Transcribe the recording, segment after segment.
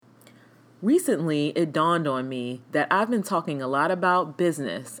Recently, it dawned on me that I've been talking a lot about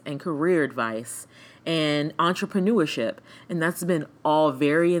business and career advice and entrepreneurship, and that's been all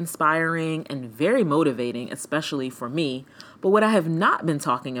very inspiring and very motivating, especially for me. But what I have not been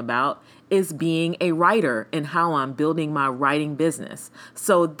talking about is being a writer and how I'm building my writing business.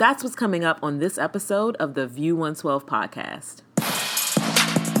 So that's what's coming up on this episode of the View 112 podcast.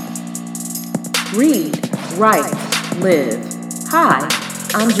 Read, write, live. Hi,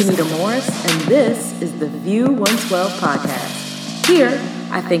 I'm Janita Morris, and this is the View 112 podcast. Here,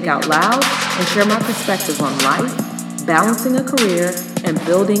 I think out loud and share my perspectives on life, balancing a career, and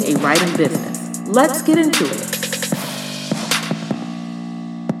building a writing business. Let's get into it.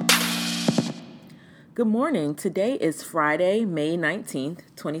 Good morning. Today is Friday, May 19th,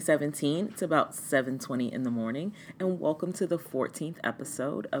 2017. It's about 7:20 in the morning, and welcome to the 14th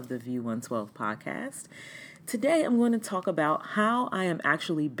episode of the View 112 podcast. Today, I'm going to talk about how I am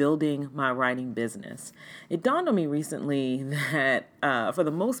actually building my writing business. It dawned on me recently that, for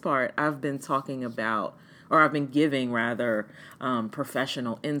the most part, I've been talking about, or I've been giving rather,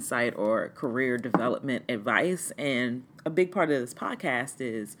 professional insight or career development advice. And a big part of this podcast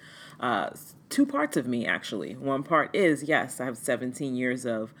is two parts of me, actually. One part is, yes, I have 17 years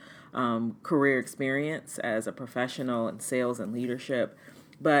of career experience as a professional in sales and leadership.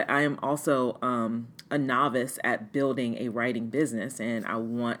 But I am also a novice at building a writing business, and I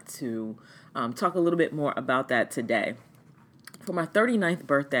want to talk a little bit more about that today. For my 39th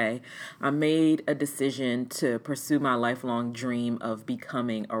birthday, I made a decision to pursue my lifelong dream of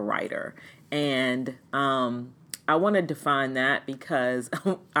becoming a writer. And I want to define that because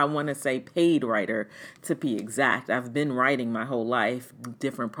I want to say paid writer to be exact. I've been writing my whole life,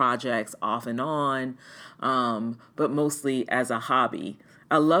 different projects off and on, but mostly as a hobby.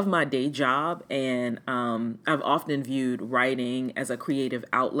 I love my day job, and I've often viewed writing as a creative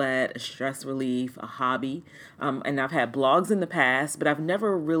outlet, a stress relief, a hobby. And I've had blogs in the past, but I've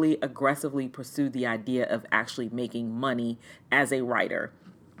never really aggressively pursued the idea of actually making money as a writer.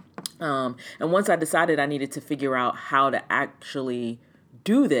 And once I decided I needed to figure out how to actually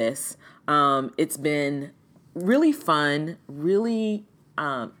do this, it's been really fun, really,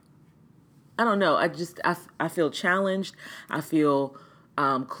 I don't know, I feel challenged. I feel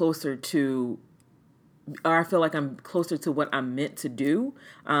closer to, or I feel like I'm closer to what I'm meant to do.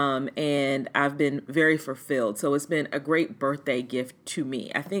 And I've been very fulfilled. So it's been a great birthday gift to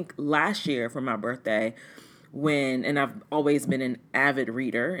me. I think last year for my birthday, and I've always been an avid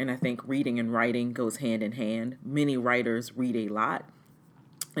reader, and I think reading and writing goes hand in hand. Many writers read a lot,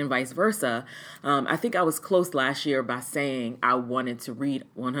 and vice versa. I think I was close last year by saying I wanted to read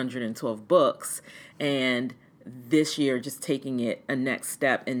 112 books, and this year just taking it a next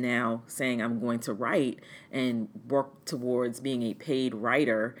step and now saying I'm going to write and work towards being a paid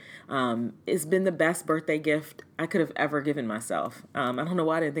writer. It's been the best birthday gift I could have ever given myself. I don't know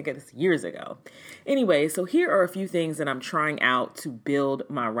why I didn't think of this years ago. Anyway, so here are a few things that I'm trying out to build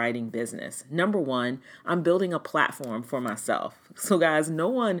my writing business. Number one, I'm building a platform for myself. So guys, no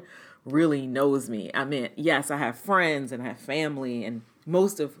one really knows me. I mean, yes, I have friends and I have family, and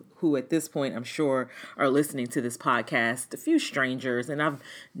most of who at this point I'm sure are listening to this podcast, a few strangers, and I've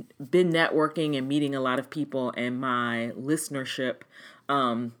been networking and meeting a lot of people, and my listenership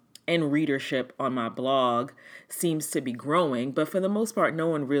and readership on my blog seems to be growing, but for the most part, no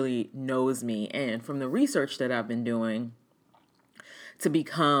one really knows me. And from the research that I've been doing to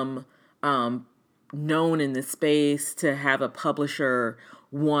become known in this space, to have a publisher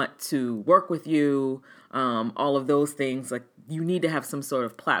want to work with you, all of those things, like you need to have some sort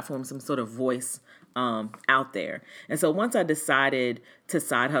of platform, some sort of voice out there. And so once I decided to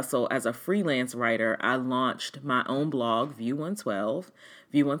side hustle as a freelance writer, I launched my own blog, View 112,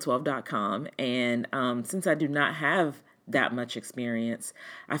 view112.com. And since I do not have that much experience,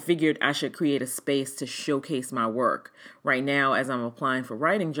 I figured I should create a space to showcase my work. Right now, as I'm applying for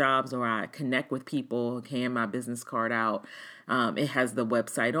writing jobs or I connect with people, hand my business card out, it has the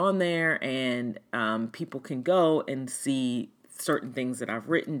website on there, and people can go and see certain things that I've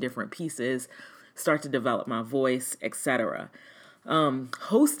written, different pieces, start to develop my voice, etc.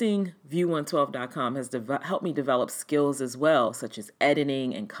 Hosting view112.com has helped me develop skills as well, such as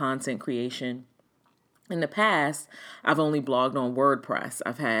editing and content creation. In the past, I've only blogged on WordPress.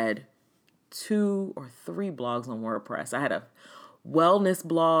 I've had 2 or 3 blogs on WordPress. I had a wellness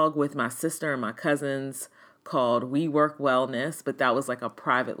blog with my sister and my cousins called We Work Wellness, but that was like a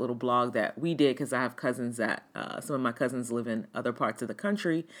private little blog that we did because I have cousins that, some of my cousins live in other parts of the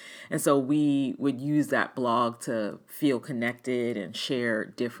country. And so we would use that blog to feel connected and share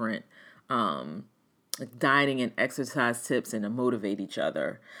different dieting and exercise tips and to motivate each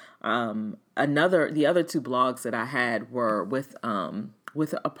other. The other two blogs that I had were with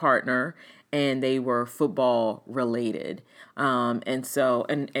a partner, and they were football related. And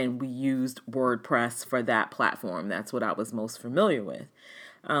we used WordPress for that platform. That's what I was most familiar with.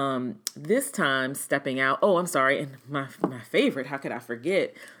 This time stepping out, I'm sorry, and my favorite, how could I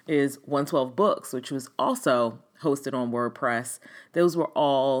forget, is 112 Books, which was also hosted on WordPress. Those were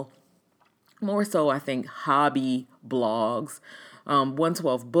all more so, I think, hobby blogs.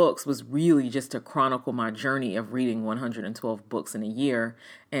 112 Books was really just to chronicle my journey of reading 112 books in a year,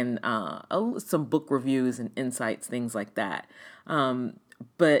 and some book reviews and insights, things like that.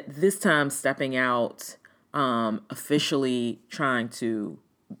 But this time stepping out, officially trying to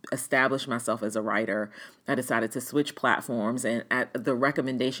establish myself as a writer, I decided to switch platforms, and at the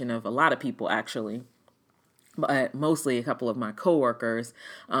recommendation of a lot of people, actually, but mostly a couple of my coworkers,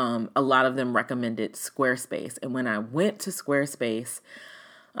 a lot of them recommended Squarespace. And when I went to Squarespace,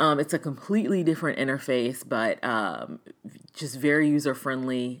 it's a completely different interface, but just very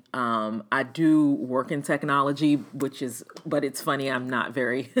user-friendly. I do work in technology, but it's funny, I'm not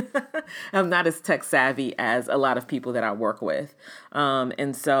I'm not as tech savvy as a lot of people that I work with.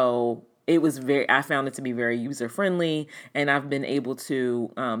 And so I found it to be very user-friendly, and I've been able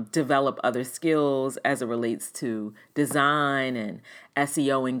to develop other skills as it relates to design and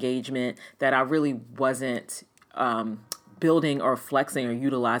SEO engagement that I really wasn't building or flexing or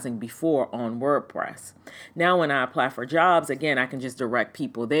utilizing before on WordPress. Now, when I apply for jobs, again, I can just direct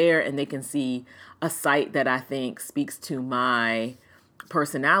people there, and they can see a site that I think speaks to my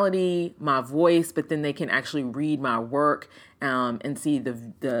personality, my voice, but then they can actually read my work and see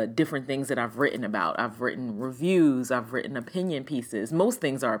the different things that I've written about. I've written reviews, I've written opinion pieces. Most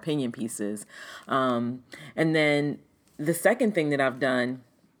things are opinion pieces. And then the second thing that I've done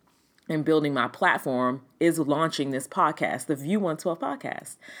in building my platform is launching this podcast, the View 112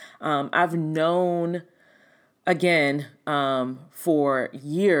 podcast. I've known, again, for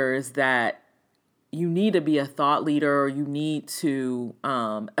years that you need to be a thought leader, you need to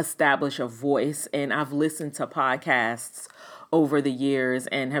establish a voice. And I've listened to podcasts over the years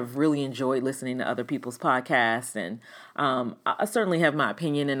and have really enjoyed listening to other people's podcasts. And I certainly have my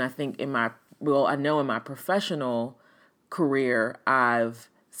opinion. And I think I know in my professional career, I've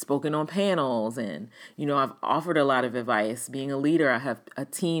spoken on panels, and, I've offered a lot of advice. Being a leader, I have a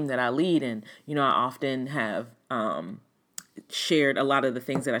team that I lead, and, I often have shared a lot of the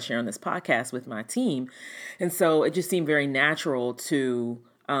things that I share on this podcast with my team. And so it just seemed very natural to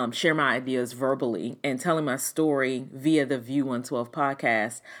share my ideas verbally, and telling my story via the View 112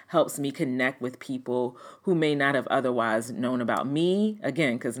 podcast helps me connect with people who may not have otherwise known about me,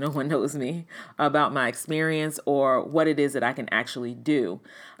 again, because no one knows me, about my experience or what it is that I can actually do.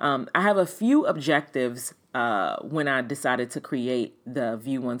 I have a few objectives when I decided to create the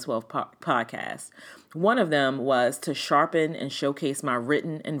View 112 podcast. One of them was to sharpen and showcase my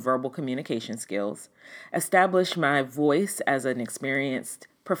written and verbal communication skills, establish my voice as an experienced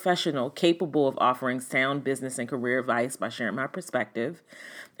professional capable of offering sound business and career advice by sharing my perspective,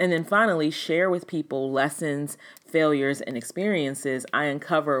 and then finally share with people lessons, failures, and experiences I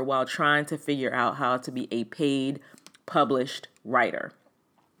uncover while trying to figure out how to be a paid, published writer.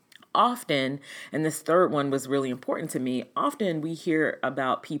 Often, and this third one was really important to me, often we hear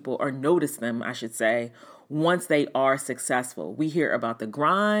about people, or notice them, I should say, once they are successful. We hear about the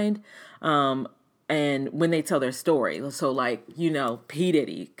grind, and when they tell their story. So like, P.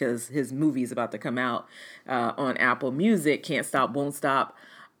 Diddy, because his movie is about to come out on Apple Music, Can't Stop, Won't Stop.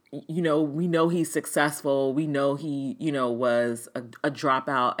 We know he's successful. We know he, was a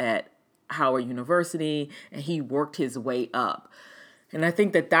dropout at Howard University, and he worked his way up. And I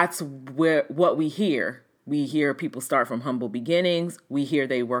think that that's what we hear. We hear people start from humble beginnings. We hear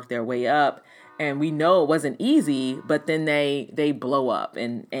they work their way up, and we know it wasn't easy, but then they blow up,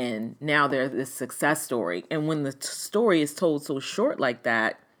 and now they're this success story. And when the story is told so short like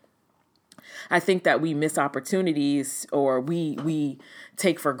that, I think that we miss opportunities, or we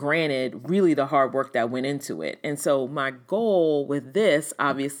take for granted really the hard work that went into it. And so my goal with this,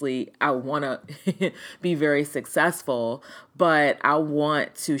 obviously, I want to be very successful, but I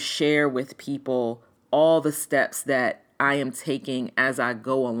want to share with people all the steps that I am taking as I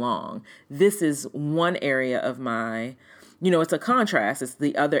go along. This is one area of my, it's a contrast. It's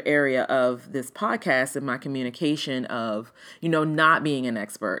the other area of this podcast and my communication of, not being an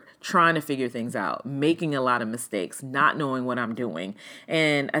expert, trying to figure things out, making a lot of mistakes, not knowing what I'm doing.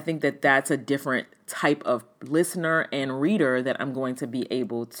 And I think that that's a different type of listener and reader that I'm going to be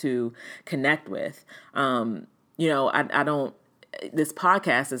able to connect with. I don't, this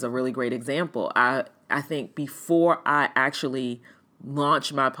podcast is a really great example. I I think before I actually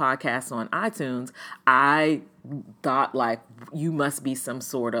launched my podcast on iTunes, I thought like, you must be some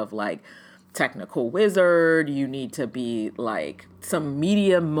sort of like technical wizard. You need to be like some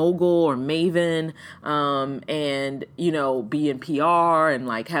media mogul or maven, and, you know, be in PR and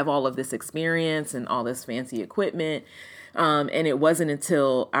like have all of this experience and all this fancy equipment. And it wasn't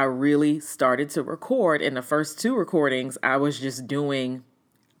until I really started to record. In the first two recordings, I was just doing,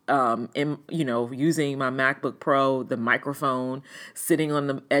 using my MacBook Pro, the microphone, sitting on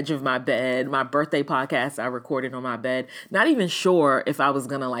the edge of my bed. My birthday podcast, I recorded on my bed, not even sure if I was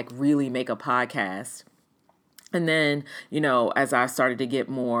going to like really make a podcast. And then, you know, as I started to get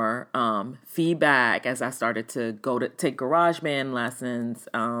more feedback, as I started to go to take GarageBand lessons,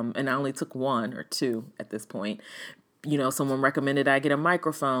 and I only took 1 or 2 at this point. You know, someone recommended I get a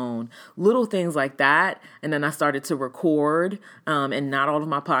microphone, little things like that. And then I started to record, and not all of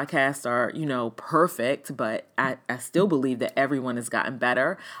my podcasts are, you know, perfect, but I still believe that everyone has gotten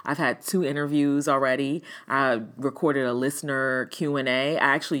better. I've had 2 interviews already. I recorded a listener Q&A. I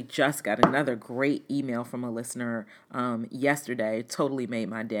actually just got another great email from a listener yesterday. Totally made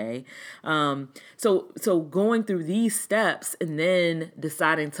my day. So going through these steps and then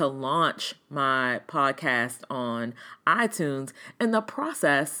deciding to launch my podcast on iTunes, and the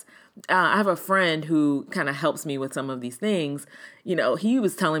process, I have a friend who kind of helps me with some of these things. You know, he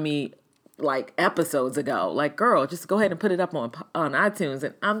was telling me like episodes ago, like, girl, just go ahead and put it up on iTunes.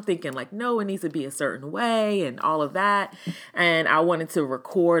 And I'm thinking like, no, it needs to be a certain way and all of that. And I wanted to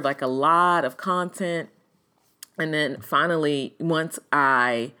record like a lot of content. And then finally, once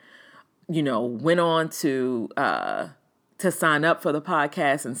I, you know, went on to sign up for the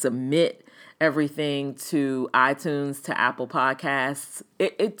podcast and submit everything to iTunes, to Apple Podcasts,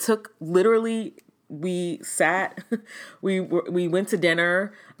 it took literally, we sat, we went to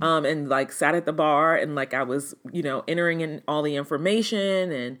dinner, and like sat at the bar, and like I was, you know, entering in all the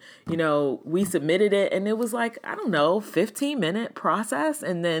information, and, you know, we submitted it, and it was like, I don't know, 15-minute process.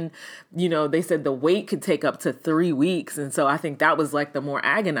 And then, you know, they said the wait could take up to 3 weeks. And so I think that was like the more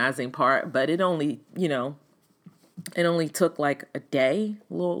agonizing part, but it only, you know, it only took like a day,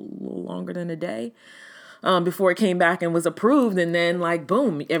 a little longer than a day, before it came back and was approved. And then like,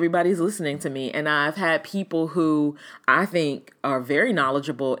 boom, everybody's listening to me. And I've had people who I think are very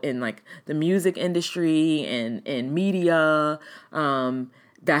knowledgeable in like the music industry and media, that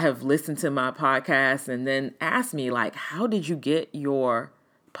have listened to my podcast and then asked me like, how did you get your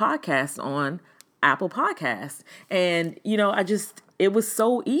podcast on Apple Podcasts? And, you know, it was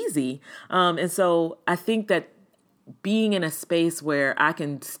so easy. And so I think that being in a space where I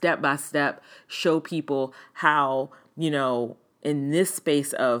can step by step show people how, you know, in this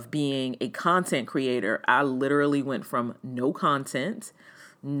space of being a content creator, I literally went from no content,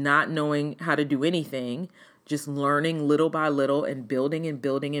 not knowing how to do anything, just learning little by little and building and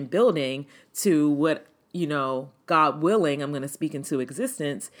building and building to what, you know, God willing, I'm going to speak into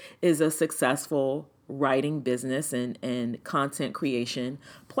existence, is a successful writing business and content creation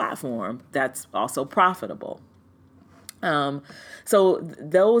platform that's also profitable. So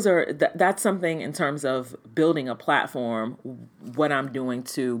that's something in terms of building a platform, what I'm doing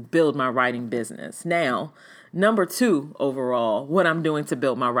to build my writing business. Now, number 2 overall, what I'm doing to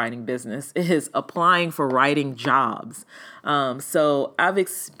build my writing business is applying for writing jobs. So I've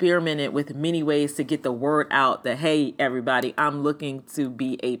experimented with many ways to get the word out that, hey, everybody, I'm looking to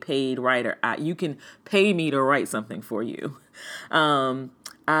be a paid writer. You can pay me to write something for you.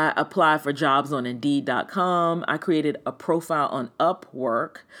 I applied for jobs on Indeed.com. I created a profile on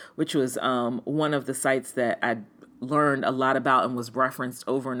Upwork, which was one of the sites that I learned a lot about and was referenced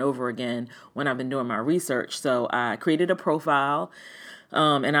over and over again when I've been doing my research. So I created a profile,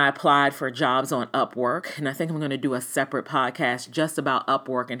 and I applied for jobs on Upwork. And I think I'm going to do a separate podcast just about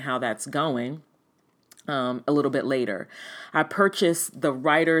Upwork and how that's going. A little bit later. I purchased the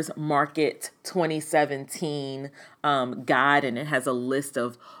Writers Market 2017 guide, and it has a list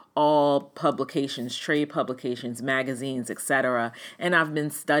of all publications, trade publications, magazines, etc. And I've been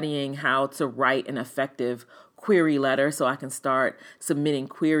studying how to write an effective query letter so I can start submitting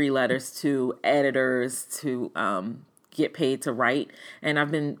query letters to editors to get paid to write. And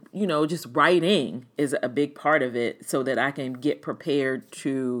I've been, you know, just writing is a big part of it so that I can get prepared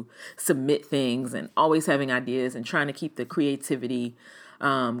to submit things, and always having ideas and trying to keep the creativity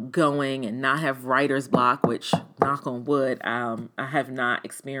going and not have writer's block, which, knock on wood, I have not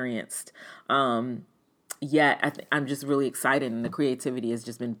experienced yet. I'm just really excited, and the creativity has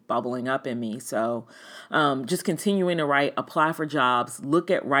just been bubbling up in me. So just continuing to write, apply for jobs, look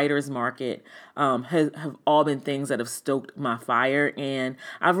at writer's market, have all been things that have stoked my fire. And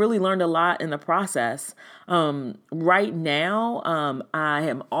I've really learned a lot in the process. Right now, I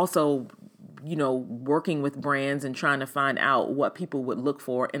am also working with brands and trying to find out what people would look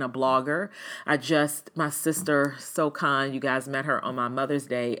for in a blogger. My sister, so kind, you guys met her on my Mother's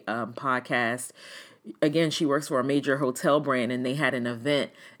Day podcast. Again, she works for a major hotel brand, and they had an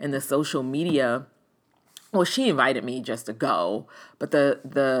event, and the social media, well, she invited me just to go, but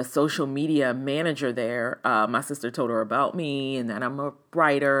the social media manager there, my sister told her about me and that I'm a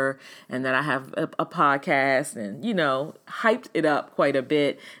writer and that I have a podcast, and, hyped it up quite a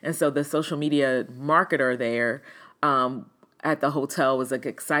bit. And so the social media marketer there at the hotel was like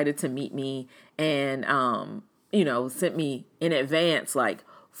excited to meet me, and, sent me in advance, like,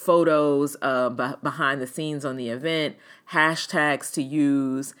 photos behind the scenes on the event, hashtags to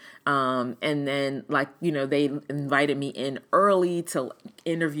use, and then they invited me in early to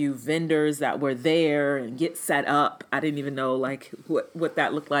interview vendors that were there and get set up. I didn't even know what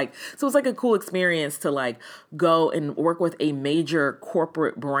that looked like. So it was like a cool experience to go and work with a major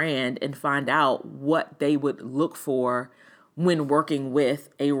corporate brand and find out what they would look for when working with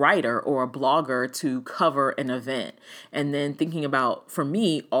a writer or a blogger to cover an event. And then thinking about, for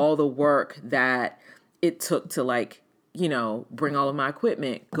me, all the work that it took to bring all of my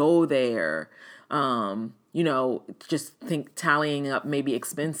equipment, go there, just tallying up maybe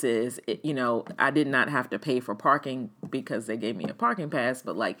expenses. I did not have to pay for parking because they gave me a parking pass,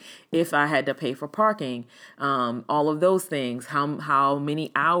 but if I had to pay for parking, all of those things, how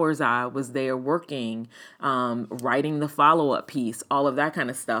many hours I was there working, writing the follow-up piece, all of that kind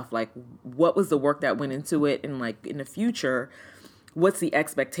of stuff. What was the work that went into it? And in the future, what's the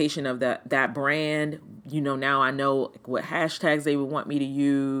expectation of that brand? Now I know what hashtags they would want me to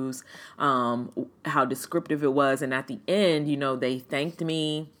use, how descriptive it was. And at the end, they thanked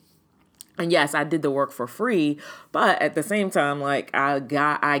me. And yes, I did the work for free, but at the same time,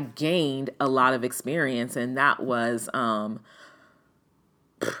 I gained a lot of experience, and that was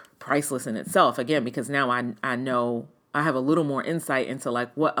priceless in itself. Again, because now I know I have a little more insight into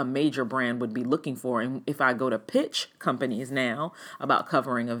what a major brand would be looking for. And if I go to pitch companies now about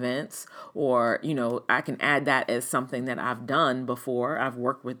covering events, or, I can add that as something that I've done before. I've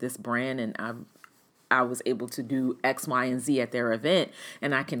worked with this brand, and I was able to do X, Y, and Z at their event,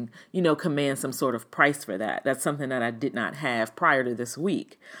 and I can, command some sort of price for that. That's something that I did not have prior to this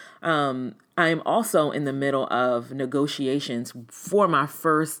week. I'm also in the middle of negotiations for my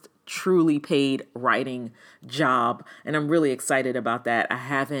first truly paid writing job, and I'm really excited about that. I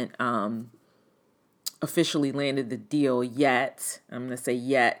haven't officially landed the deal yet. I'm going to say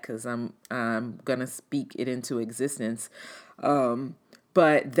yet because I'm going to speak it into existence.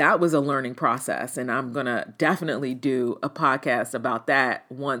 But that was a learning process, and I'm going to definitely do a podcast about that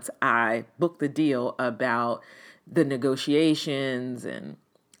once I book the deal, about the negotiations and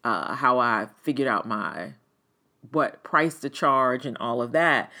how I figured out what price to charge and all of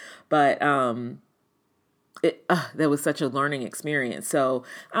that. But that was such a learning experience. So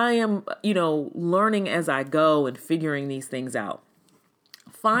I am, learning as I go and figuring these things out.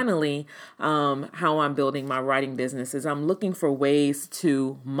 Finally, how I'm building my writing business is I'm looking for ways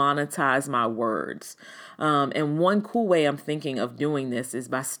to monetize my words. And one cool way I'm thinking of doing this is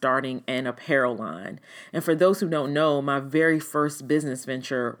by starting an apparel line. And for those who don't know, my very first business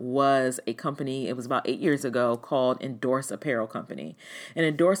venture was a company, it was about 8 years ago, called Endorse Apparel Company. And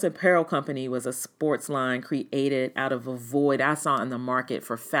Endorse Apparel Company was a sports line created out of a void I saw in the market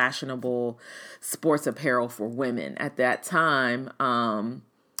for fashionable sports apparel for women. At that time,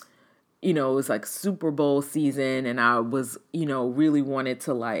 it was Super Bowl season, and I was, really wanted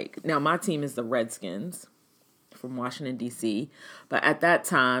to now my team is the Redskins from Washington, D.C. But at that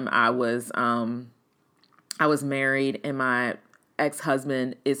time I was married, and my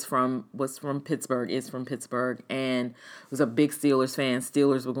ex-husband is from Pittsburgh, and was a big Steelers fan.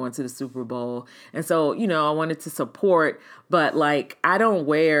 Steelers were going to the Super Bowl. And so, I wanted to support, but I don't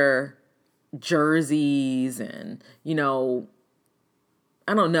wear jerseys and,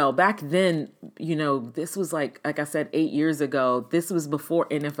 I don't know. Back then, this was like I said, 8 years ago, this was before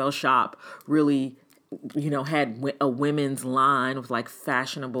NFL Shop really, had a women's line with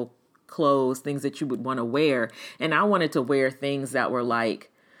fashionable clothes, things that you would want to wear. And I wanted to wear things that were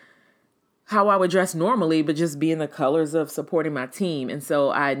how I would dress normally, but just be in the colors of supporting my team. And so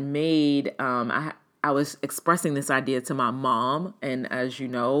I made, I was expressing this idea to my mom, and as you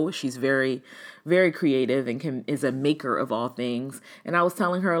know, she's very, very creative and is a maker of all things. And I was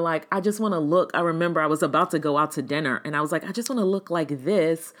telling her, like, I just want to look. I remember I was about to go out to dinner, and I was like, I just want to look like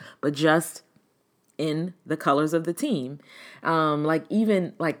this, but just in the colors of the team. Like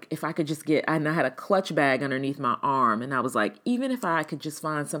even like if I could just get, I had a clutch bag underneath my arm, and I was like, even if I could just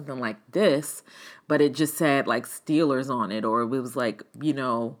find something like this, but it just said like Steelers on it, or it was like,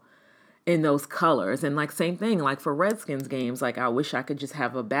 in those colors. And like same thing, like for Redskins games, like I wish I could just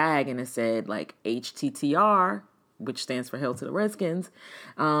have a bag and it said like HTTR, which stands for Hail to the Redskins.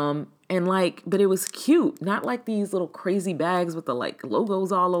 And like, but it was cute, not like these little crazy bags with the like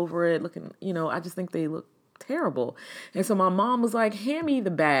logos all over it looking, I just think they look terrible. And so my mom was like, hand me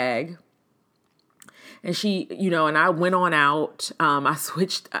the bag. And she, and I went on out. I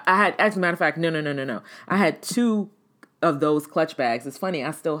switched. I had, as a matter of fact, no. I had two of those clutch bags. It's funny,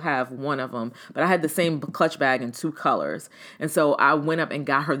 I still have one of them, but I had the same clutch bag in two colors. And so I went up and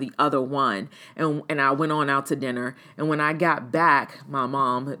got her the other one, and I went on out to dinner. And when I got back, my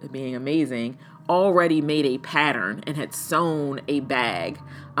mom, being amazing, already made a pattern and had sewn a bag.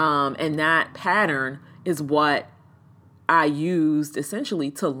 And that pattern is what I used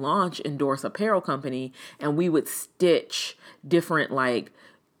essentially to launch Endorse Apparel Company. And we would stitch different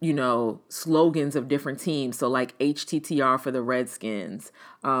slogans of different teams. So like HTTR for the Redskins,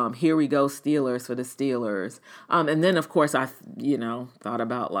 Here We Go Steelers for the Steelers. And then of course I, thought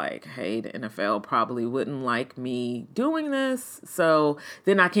about like, hey, the NFL probably wouldn't like me doing this. So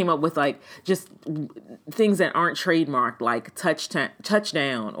then I came up with like just things that aren't trademarked, like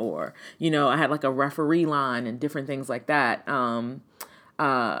touchdown, or, I had like a referee line and different things like that,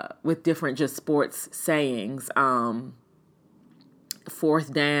 with different just sports sayings,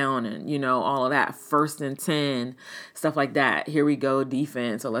 fourth down and, all of that, 1st and 10, stuff like that. Here we go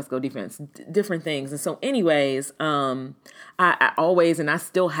defense, or let's go defense, different things. And so anyways, I always, and I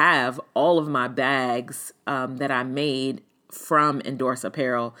still have all of my bags, that I made from Endorse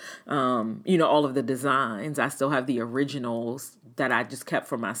Apparel, all of the designs. I still have the originals that I just kept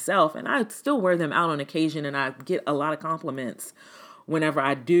for myself, and I still wear them out on occasion, and I get a lot of compliments whenever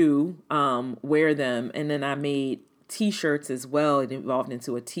I do, wear them. And then I made T-shirts as well. It evolved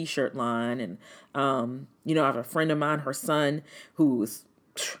into a T-shirt line. And, I have a friend of mine, her son, he's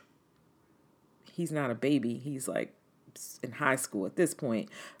not a baby. He's like in high school at this point.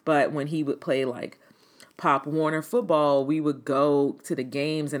 But when he would play like Pop Warner football, we would go to the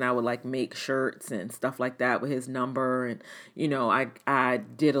games and I would like make shirts and stuff like that with his number. And, I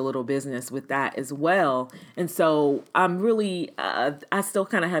did a little business with that as well. And so I'm really, I still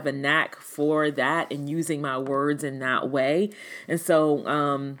kind of have a knack for that and using my words in that way. And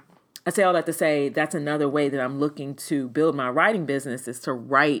so, I say all that to say that's another way that I'm looking to build my writing business, is to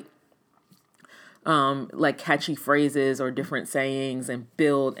write like catchy phrases or different sayings and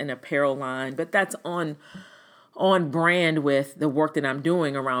build an apparel line. But that's on brand with the work that I'm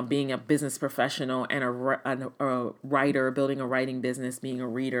doing around being a business professional and a writer, building a writing business, being a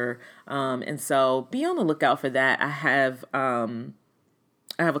reader. And so be on the lookout for that. I have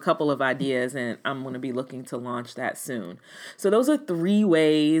a couple of ideas, and I'm going to be looking to launch that soon. So those are 3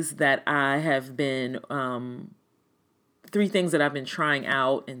 ways that I have been, 3 things that I've been trying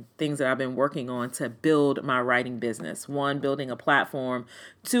out and things that I've been working on to build my writing business. 1, building a platform.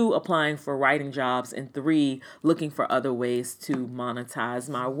 2, applying for writing jobs. And 3, looking for other ways to monetize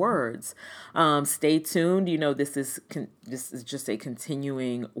my words. Stay tuned. This is just a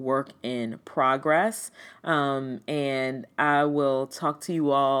continuing work in progress. And I will talk to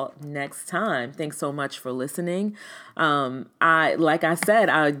you all next time. Thanks so much for listening. Like I said,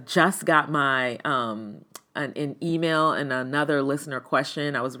 I just got my, an email and another listener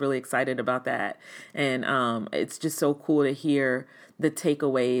question. I was really excited about that. And it's just so cool to hear the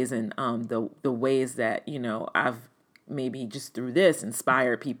takeaways and the ways that, I've maybe just through this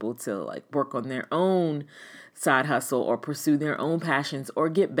inspired people to like work on their own side hustle or pursue their own passions or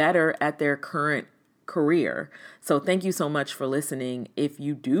get better at their current career. So thank you so much for listening. If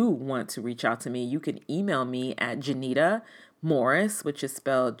you do want to reach out to me, you can email me at Janita Morris, which is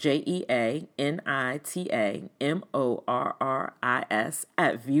spelled JeanitaMorris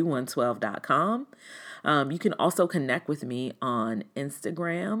at view112.com. You can also connect with me on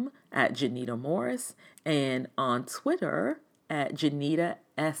Instagram at Janita Morris and on Twitter at Janita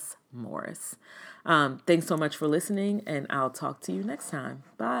S. Morris. Thanks so much for listening, and I'll talk to you next time.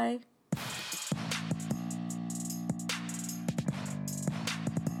 Bye.